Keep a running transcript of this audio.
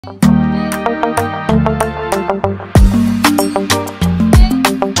Welcome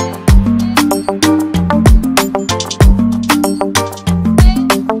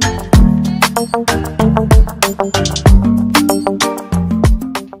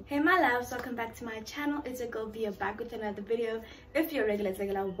back to my channel. It's a girl Via back with another video. If you're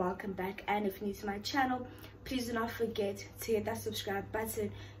regular, welcome back, and if you're new to my channel, please do not forget to hit that subscribe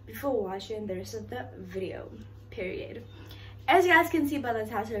button before watching the rest of the video, period. As you guys can see by the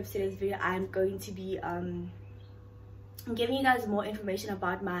title of today's video, I'm going to be giving you guys more information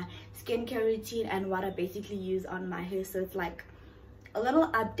about my skincare routine and what I basically use on my hair. So it's like a little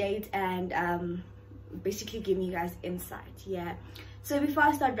update and basically giving you guys insight. Yeah, so before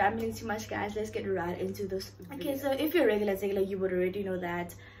I start rambling too much, guys, let's get right into this video. Okay, so if you're regular, you would already know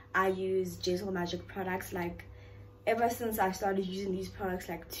that I use Gentle Magic products. Like ever since I started using these products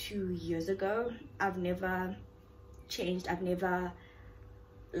like 2 years ago, I've never changed. I've never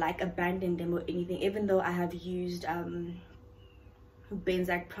like abandoned them or anything, even though I have used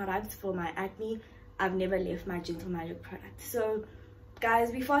Benzac products for my acne. I've never left my Gentle Magic products. So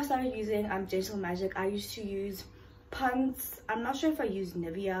guys, before I started using Gentle Magic, I used to use Ponds. I'm not sure if I used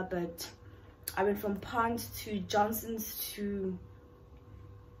Nivea, but I went from Ponds to Johnson's to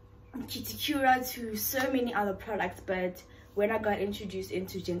Kitikura to so many other products. But when I got introduced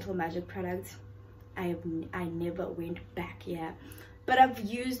into Gentle Magic products, I never went back. Yeah, but I've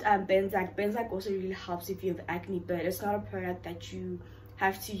used Benzac. Benzac also really helps if you have acne, but it's not a product that you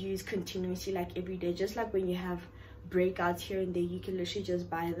have to use continuously like every day. Just like when you have breakouts here and there, you can literally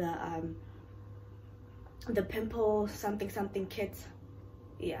just buy the pimple something kit.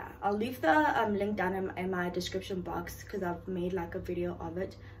 Yeah, I'll leave the link down in my description box because I've made like a video of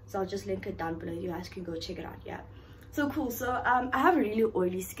it, so I'll just link it down below. You guys can go check it out. Yeah, so cool. So I have really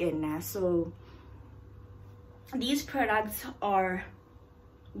oily skin now, so these products are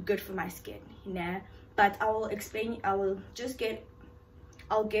good for my skin, you know. But I'll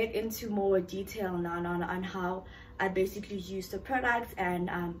get into more detail now on how I basically use the products and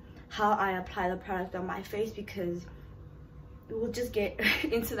how I apply the product on my face, because we'll just get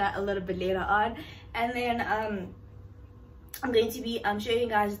into that a little bit later on. And then I'm going to be showing you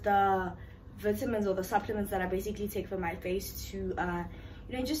guys the vitamins or the supplements that I basically take for my face to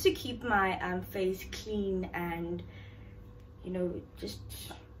you know, just to keep my face clean and, you know,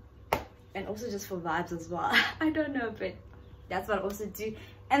 and also just for vibes as well. I don't know, but that's what I also do.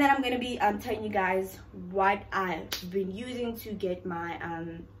 And then I'm going to be telling you guys what I've been using to get my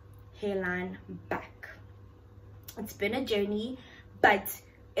hairline back. It's been a journey, but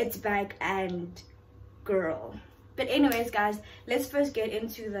it's back, and girl. But anyways, guys, let's first get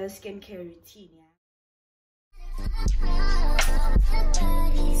into the skincare routine.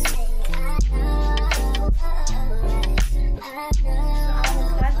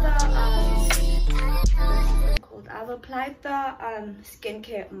 I've applied the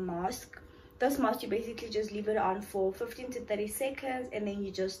skincare mask. This mask, you basically just leave it on for 15 to 30 seconds and then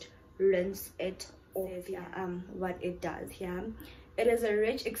you just rinse it off. Yeah, what it does. Yeah, it is a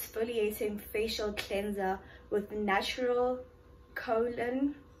rich exfoliating facial cleanser with natural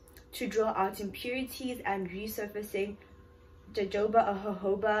colon to draw out impurities and resurfacing jojoba or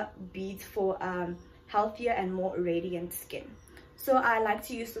jojoba beads for healthier and more radiant skin. So I like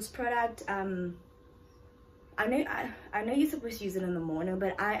to use this product. I know you're supposed to use it in the morning,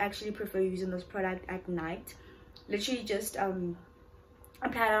 but I actually prefer using this product at night. Literally just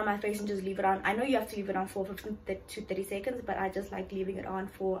apply it on my face and just leave it on. I know you have to leave it on for 15 to 30 seconds, but I just like leaving it on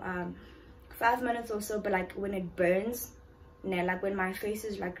for 5 minutes or so. But like when it burns, you know, like when my face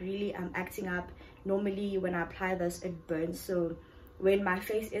is like really acting up, normally when I apply this, it burns. So when my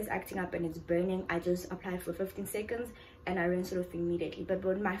face is acting up and it's burning, I just apply it for 15 seconds and I rinse it off immediately. But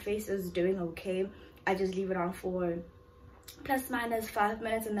when my face is doing okay, I just leave it on for plus minus 5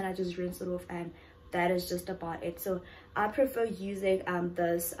 minutes and then I just rinse it off, and that is just about it. So I prefer using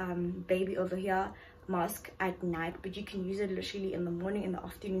this baby over here mask at night, but you can use it literally in the morning, in the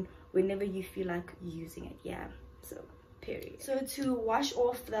afternoon, whenever you feel like using it. Yeah, so period. So to wash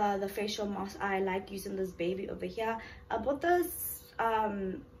off the facial mask, I like using this baby over here. I bought this I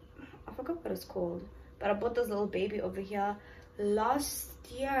forgot what it's called, but I bought this little baby over here last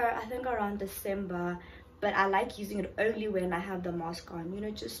year, I think around December. But I like using it only when I have the mask on, you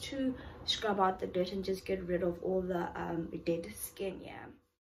know, just to scrub out the dirt and just get rid of all the dead skin. Yeah.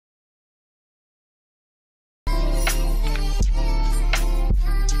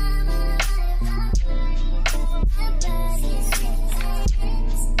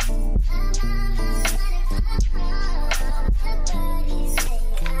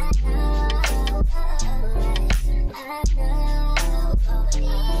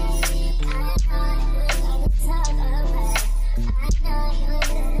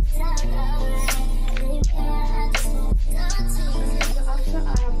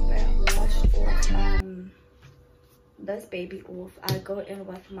 this baby off, I go in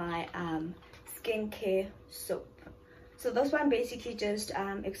with my skincare soap. So this one basically just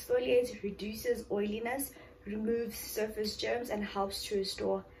exfoliates, reduces oiliness, removes surface germs, and helps to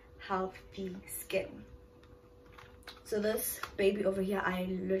restore healthy skin. So this baby over here, I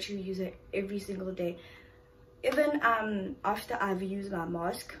literally use it every single day. Even after I've used my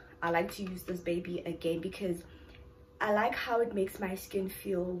mask, I like to use this baby again because I like how it makes my skin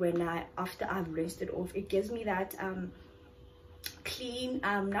feel when after I've rinsed it off. It gives me that clean,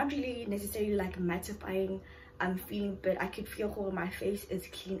 not really necessarily like mattifying feeling, but I could feel how my face is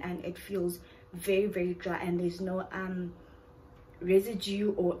clean and it feels very, very dry, and there's no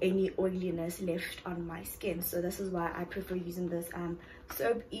residue or any oiliness left on my skin. So this is why I prefer using this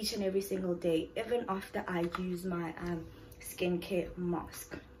soap each and every single day, even after I use my skincare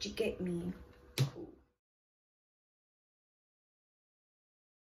mask. Do you get me? Cool.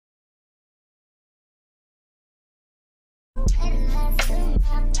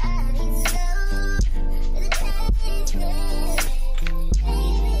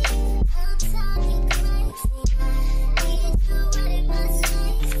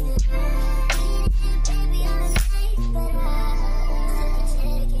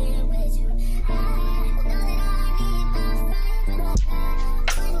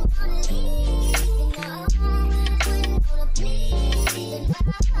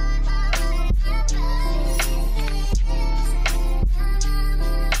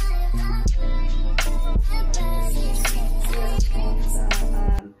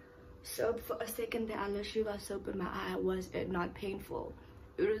 For a second there, I literally got soap in my eye. Was it not painful?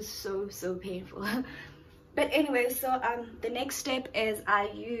 It was so painful. But anyway, so the next step is I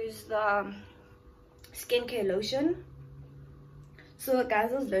use the skincare lotion. So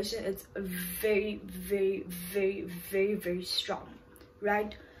guys, this lotion is very strong,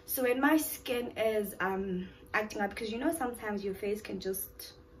 right? So when my skin is acting up, because you know sometimes your face can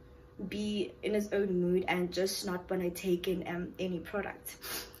just be in its own mood and just not want to take in any product.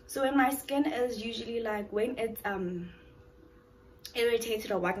 So when my skin is usually like, when it's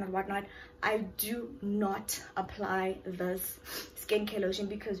irritated or whatnot, I do not apply this skincare lotion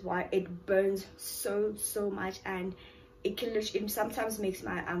because why? It burns so much, and it sometimes makes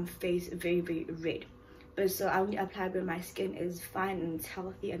my face very red. But so I only apply it when my skin is fine and it's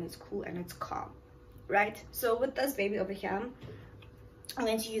healthy and it's cool and it's calm, right? So with this baby over here, I'm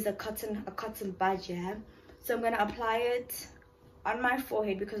going to use a cotton bud here. So I'm going to apply it on my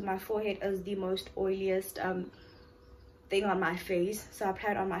forehead because my forehead is the most oiliest thing on my face. So I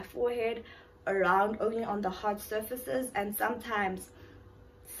apply it on my forehead, around, only on the hard surfaces, and sometimes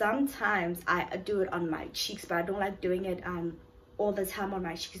I do it on my cheeks, but I don't like doing it all the time on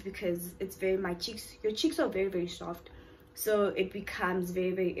my cheeks because it's your cheeks are very soft, so it becomes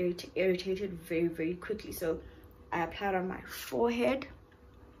very irritated very quickly. So I apply it on my forehead,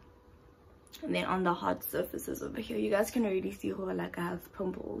 and then on the hard surfaces over here. You guys can already see how like I have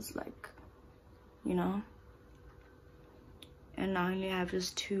pimples, like, you know, and I only have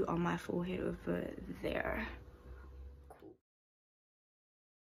just 2 on my forehead over there. Cool.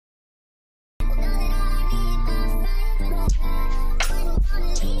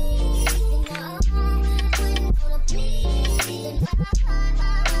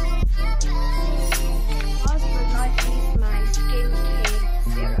 Last but not least, my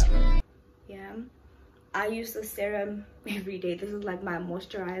skincare serum. Yeah, I use the serum every day. This is like my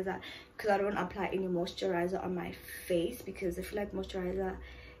moisturizer because I don't apply any moisturizer on my face because I feel like moisturizer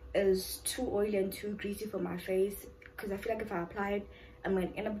is too oily and too greasy for my face, because I feel like if I apply it, I'm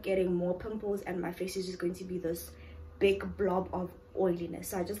going to end up getting more pimples and my face is just going to be this big blob of oiliness.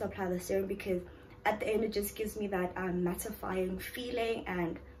 So I just apply the serum because at the end it just gives me that mattifying feeling,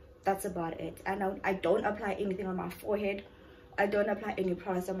 and that's about it. And I don't apply anything on my forehead. I don't apply any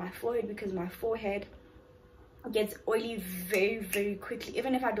products on my forehead because my forehead gets oily very quickly.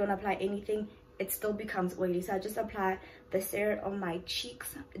 Even if I don't apply anything, it still becomes oily. So I just apply the serum on my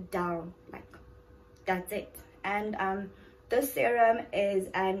cheeks down, like that's it. And this serum is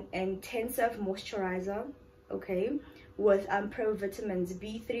an intensive moisturizer, okay, with pro vitamins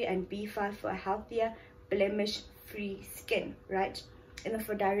B3 and B5 for a healthier, blemish free skin, right? And then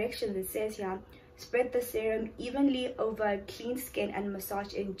for directions, it says here, spread the serum evenly over clean skin and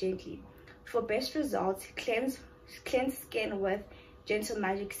massage in gently. For best results, cleanse skin with Gentle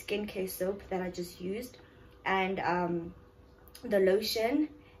Magic skincare soap that I just used, and the lotion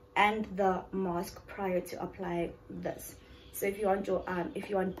and the mask prior to applying this. So if you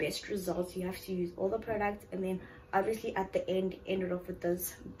want best results, you have to use all the products, and then obviously at the end it off with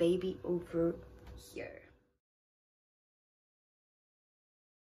this baby over here.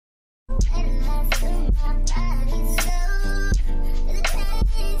 And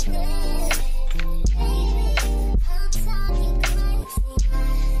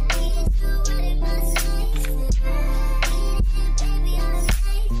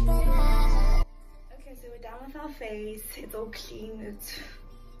clean. It's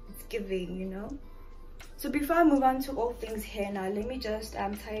giving, you know. So before I move on to all things hair now, let me just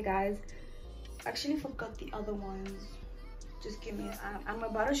tell you guys, I actually forgot the other ones. Just give me I'm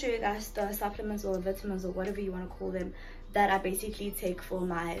about to show you guys the supplements or vitamins or whatever you want to call them that I basically take for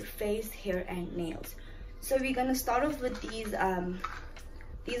my face, hair and nails. So we're gonna start off with these are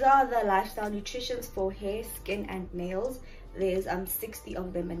the lifestyle nutritions for hair, skin and nails. There's 60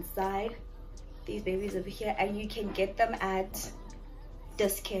 of them inside these babies over here, and you can get them at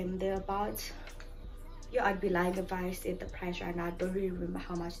Discount. They're about, yeah, I'd be lying if I said the price right now. I don't really remember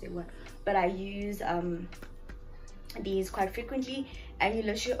how much they were, but I use these quite frequently, and you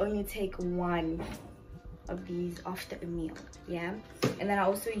literally only take one of these after a meal. Yeah. And then I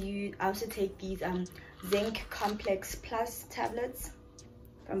also take these zinc complex plus tablets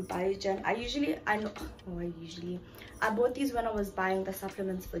from Biogen. I bought these when I was buying the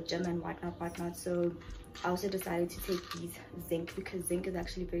supplements for gym and whatnot, so I also decided to take these zinc because zinc is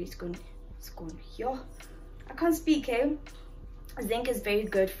actually very yo, I can't speak, eh? Zinc is very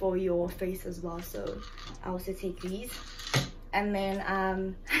good for your face as well, so I also take these. And then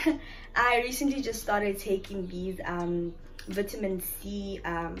I recently just started taking these vitamin C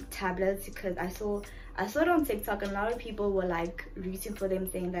tablets because I saw it on TikTok, and a lot of people were like rooting for them,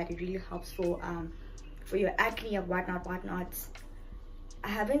 saying that it really helps for your acne and whatnot. I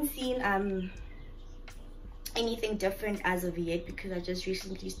haven't seen anything different as of yet because I just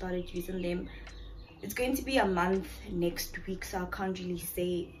recently started using them. It's going to be a month next week, so I can't really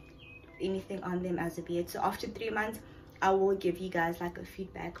say anything on them as of yet. So after 3 months, I will give you guys like a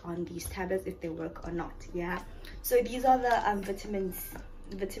feedback on these tablets if they work or not. Yeah, so these are the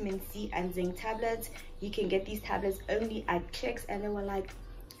vitamin C and zinc tablets. You can get these tablets only at Clicks, and they were like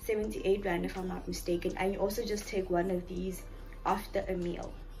 78 rand if I'm not mistaken, and you also just take one of these after a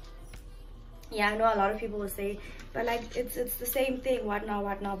meal. Yeah, I know a lot of people will say, but like it's the same thing, whatnot.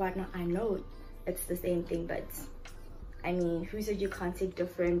 I know it's the same thing, but I mean, who said you can't take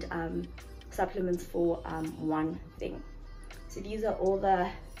different supplements for one thing? So these are all the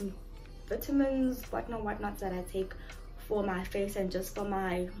vitamins, whatnot that I take for my face and just for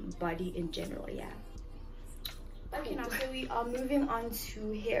my body in general. Yeah. Okay, now so we are moving on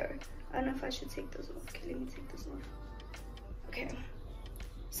to hair. I don't know if I should take this off. Okay, let me take this off. Okay,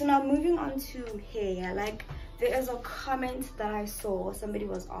 so now moving on to hair. Like, there is a comment that I saw. Somebody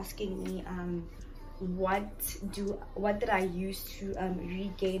was asking me what did I use to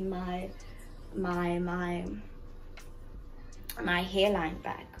regain my hairline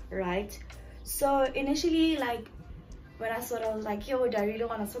back, right? So initially, like, when I saw it, I was like, yo, do I really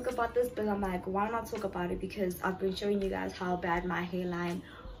want to talk about this? But I'm like, why not talk about it? Because I've been showing you guys how bad my hairline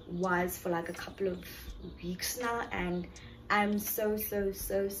was for like a couple of weeks now, and I'm so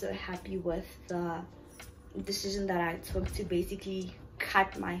happy with the decision that I took to basically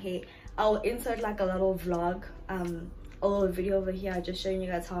cut my hair. I'll insert like a little vlog, a little video over here just showing you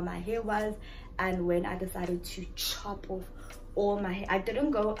guys how my hair was and when I decided to chop off all my hair. I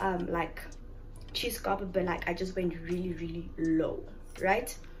didn't go like cheese scarper, but like I just went really low,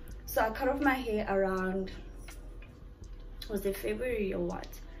 right? So I cut off my hair around, was it February or what?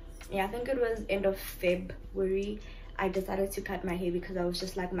 Yeah, I think it was end of February. I decided to cut my hair because I was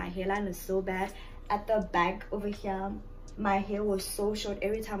just like, my hairline is so bad. At the back over here, my hair was so short.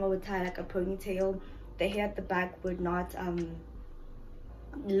 Every time I would tie like a ponytail, the hair at the back would not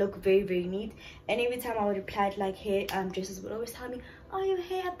look very neat, and every time I would apply it, like hair dressers would always tell me, oh, your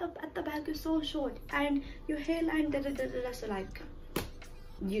hair at the back is so short and your hairline so like,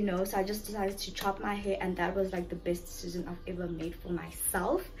 you know. So I just decided to chop my hair, and that was like the best decision I've ever made for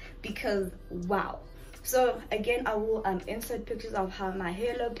myself, because wow. So again, I will insert pictures of how my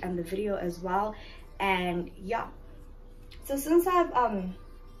hair looked and the video as well. And yeah, so since I've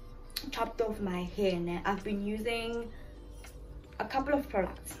chopped off my hair now, I've been using a couple of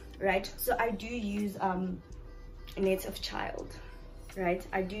products, right? So I do use Native Child, right?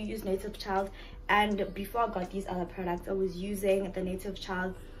 I do use Native Child, and before I got these other products, I was using the Native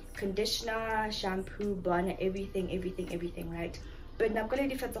Child conditioner, shampoo, burner, everything, right? But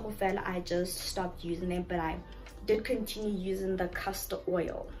I just stopped using them, but I did continue using the castor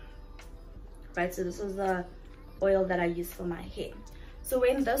oil, right? So this is the oil that I use for my hair. So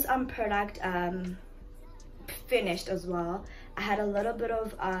when this product finished as well, I had a little bit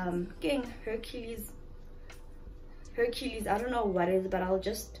of getting Hercules, I don't know what it is, but I'll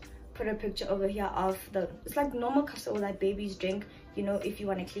just put a picture over here of it's like normal castor oil that babies drink, you know, if you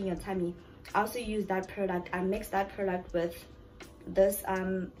want to clean your tummy. I also use that product. I mix that product with this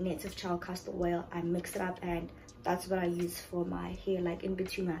Native Child castor oil. I mix it up, and that's what I use for my hair, like in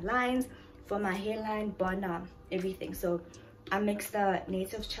between my lines, for my hairline, burner, everything. So I mixed the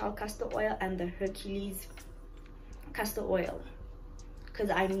native child castor oil and the Hercules castor oil because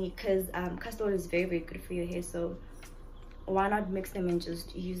castor oil is very, very good for your hair. So why not mix them and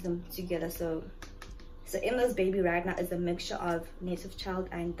just use them together? So in this baby right now is a mixture of native child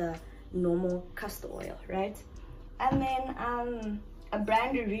and the normal castor oil, right? And then a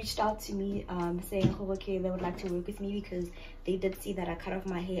brand reached out to me saying, oh, okay, they would like to work with me because they did see that I cut off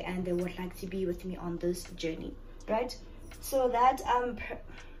my hair and they would like to be with me on this journey, right? So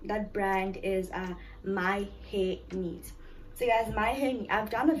that brand is My Hair Needs. So guys, My Hair Needs, I've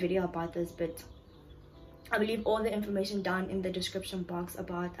done a video about this, but I will leave all the information down in the description box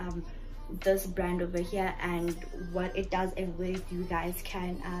about this brand over here and what it does and where you guys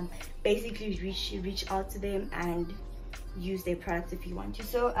can basically reach out to them and use their products if you want to.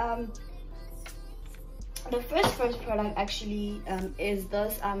 So the first product actually is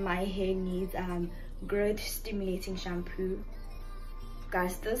this My Hair Needs growth stimulating shampoo.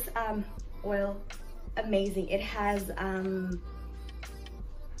 Guys, this oil, amazing. It has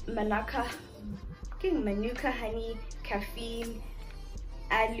manuka honey, caffeine,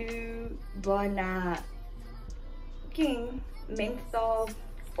 aloe, bona, menthol,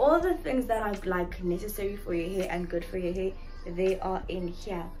 all the things that are like necessary for your hair and good for your hair, they are in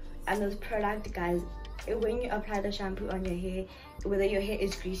here. And this product, guys, when you apply the shampoo on your hair, whether your hair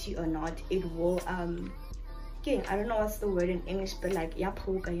is greasy or not, it will I don't know what's the word in English, but like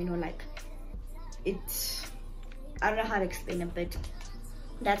yapoka, you know, like it, I don't know how to explain it, but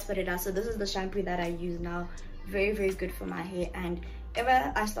that's what it does. So this is the shampoo that I use now. Very, very good for my hair, and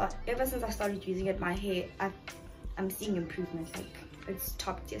ever since I started using it, my hair, I'm seeing improvements. Like, it's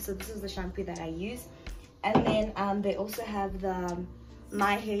top tier. So this is the shampoo that I use. And then they also have the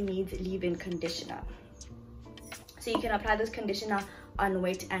My Hair Needs leave-in conditioner. So you can apply this conditioner on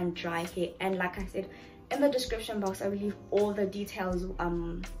wet and dry hair. And like I said, in the description box I will leave all the details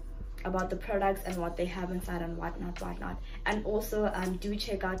about the products and what they have inside and whatnot. And also do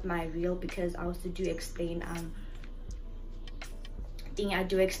check out my reel, because I also do explain I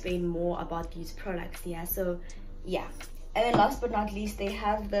do explain more about these products. Yeah, so yeah. And then last but not least, they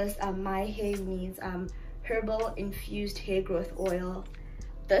have this My Hair Needs herbal infused hair growth oil.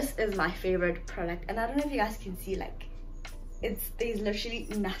 This is my favorite product, and I don't know if you guys can see, like, there's literally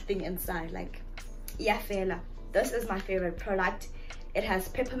nothing inside. Like, yeah, fela, this is my favorite product. It has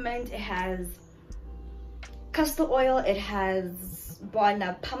peppermint, it has castor oil, it has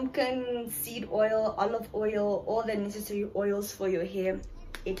pumpkin seed oil, olive oil, all the necessary oils for your hair.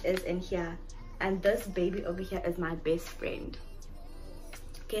 It is in here. And this baby over here is my best friend.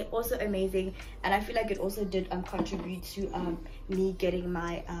 Okay, also amazing. And I feel like it also did contribute to me getting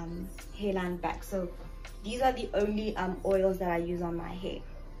my hairline back. So these are the only oils that I use on my hair.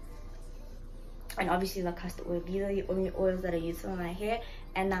 And obviously the castor oil, these are the only oils that I use for my hair,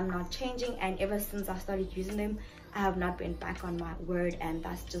 and I'm not changing. And ever since I started using them, I have not been back on my word. And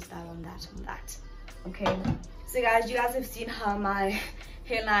that's just that on that. Okay, so guys, you guys have seen how my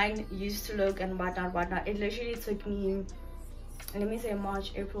hairline used to look and whatnot. It literally took me, let me say,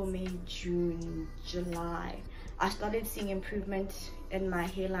 March, April, May, June, July. I started seeing improvement in my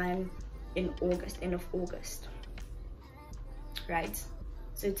hairline in August, end of August, right?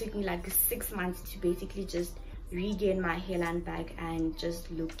 So it took me like 6 months to basically just regain my hairline back and just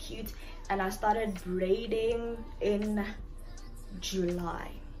look cute. And I started braiding in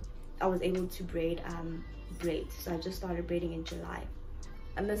July. I was able to braid braids, so I just started braiding in July.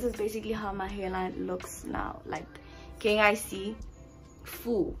 And this is basically how my hairline looks now. Like, can you guys see?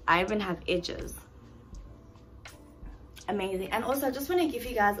 Full. I even have edges. Amazing. And also, I just want to give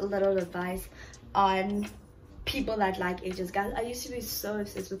you guys a little advice on people that like edges. Guys, I used to be so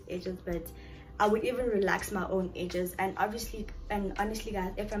obsessed with edges, but I would even relax my own edges. And obviously and honestly,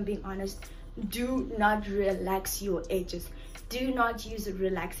 guys, if I'm being honest, do not relax your edges. Do not use a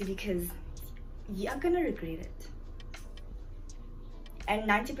relaxer, because you're gonna regret it. And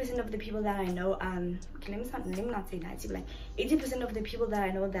 90% of the people that I know, okay, let me not say 90, but like 80% of the people that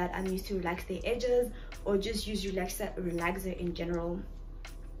I know that used to relax their edges or just use relaxer in general,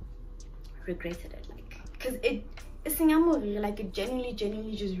 regretted it. Like, because it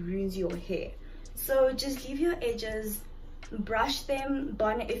genuinely just ruins your hair. So just leave your edges, brush them,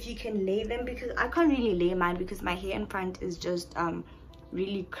 bun if you can lay them, because I can't really lay mine because my hair in front is just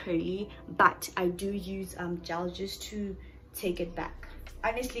really curly. But I do use gel just to take it back.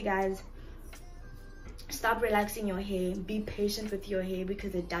 Honestly, guys, stop relaxing your hair. Be patient with your hair,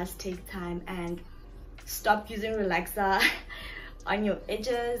 because it does take time. And stop using relaxer on your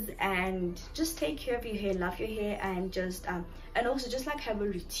edges, and just take care of your hair, love your hair, and just and also just like have a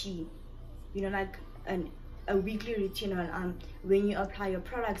routine, you know, like a weekly routine on when you apply your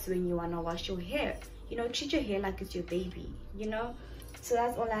products, when you want to wash your hair. You know, treat your hair like it's your baby, you know. So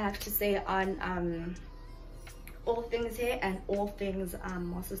that's all I have to say on all things hair and all things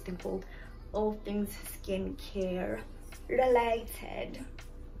what's this thing called, all things skincare related.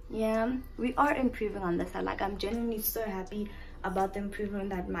 Yeah, we are improving on this. Like, I'm genuinely so happy about the improvement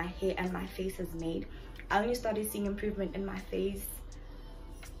that my hair and my face has made. I only started seeing improvement in my face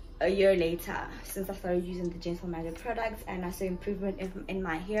a year later, since I started using the Gentle Magic products, and I saw improvement in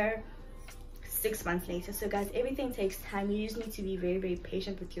my hair 6 months later. So guys, everything takes time. You just need to be very, very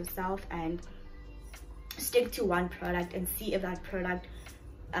patient with yourself and stick to one product and see if that product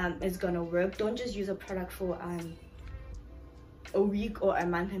is gonna work. Don't just use a product for a week or a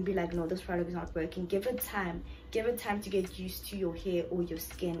month and be like, no, this product is not working. Give it time to get used to your hair or your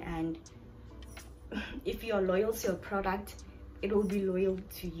skin, and if you're loyal to your product, it will be loyal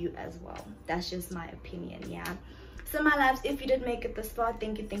to you as well. That's just my opinion. Yeah, so my loves, if you did make it this far,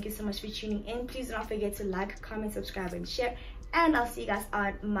 thank you so much for tuning in. Please do not forget to like, comment, subscribe, and share, and I'll see you guys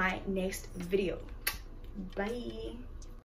on my next video. Bye.